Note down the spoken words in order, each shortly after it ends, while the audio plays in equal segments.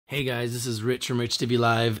Hey guys, this is Rich from Rich TV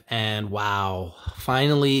Live, and wow,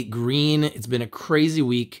 finally green. It's been a crazy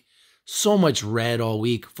week. So much red all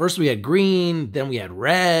week. First we had green, then we had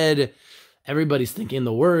red. Everybody's thinking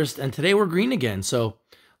the worst, and today we're green again. So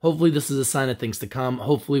hopefully this is a sign of things to come.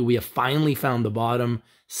 Hopefully we have finally found the bottom.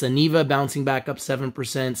 Suniva bouncing back up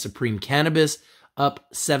 7%. Supreme Cannabis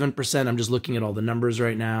up 7%. I'm just looking at all the numbers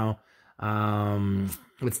right now.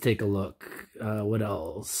 Let's take a look. What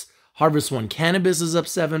else? Harvest One Cannabis is up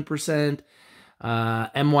 7%. MYM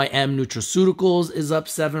Nutraceuticals is up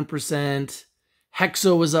 7%.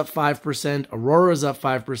 Hexo is up 5%. Aurora is up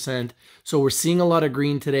 5%. So we're seeing a lot of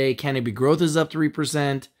green today. Canopy Growth is up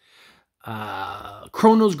 3%.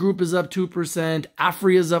 Chronos Group is up 2%.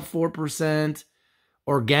 Afria is up 4%.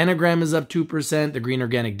 Organogram is up 2%. The Green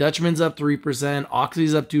Organic Dutchman's up 3%.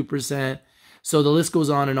 Oxy's up 2%. So the list goes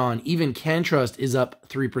on and on. Even CanTrust is up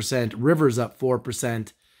 3%. River's up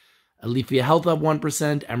 4%. Aleafia Health up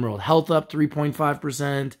 1%, Emerald Health up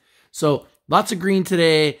 3.5%. So lots of green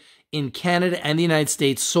today in Canada and the United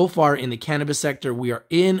States. So far in the cannabis sector, we are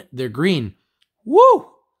in the green. Woo!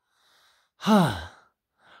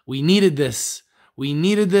 We needed this. We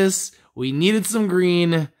needed this. We needed some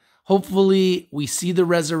green. Hopefully we see the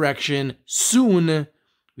resurrection soon.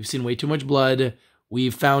 We've seen way too much blood.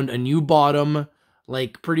 We've found a new bottom,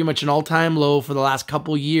 like pretty much an all-time low for the last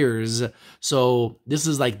couple years. So this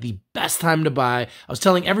is like the best time to buy. I was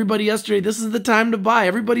telling everybody yesterday, this is the time to buy.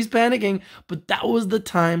 Everybody's panicking, but that was the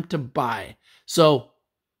time to buy. So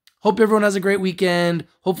hope everyone has a great weekend.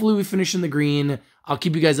 Hopefully we finish in the green. I'll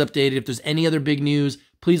keep you guys updated. If there's any other big news,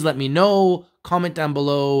 please let me know. Comment down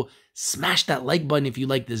below. Smash that like button if you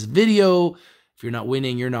like this video. If you're not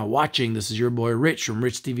winning, you're not watching. This is your boy Rich from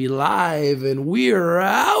Rich TV Live, and we're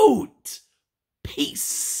out.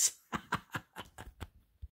 Peace.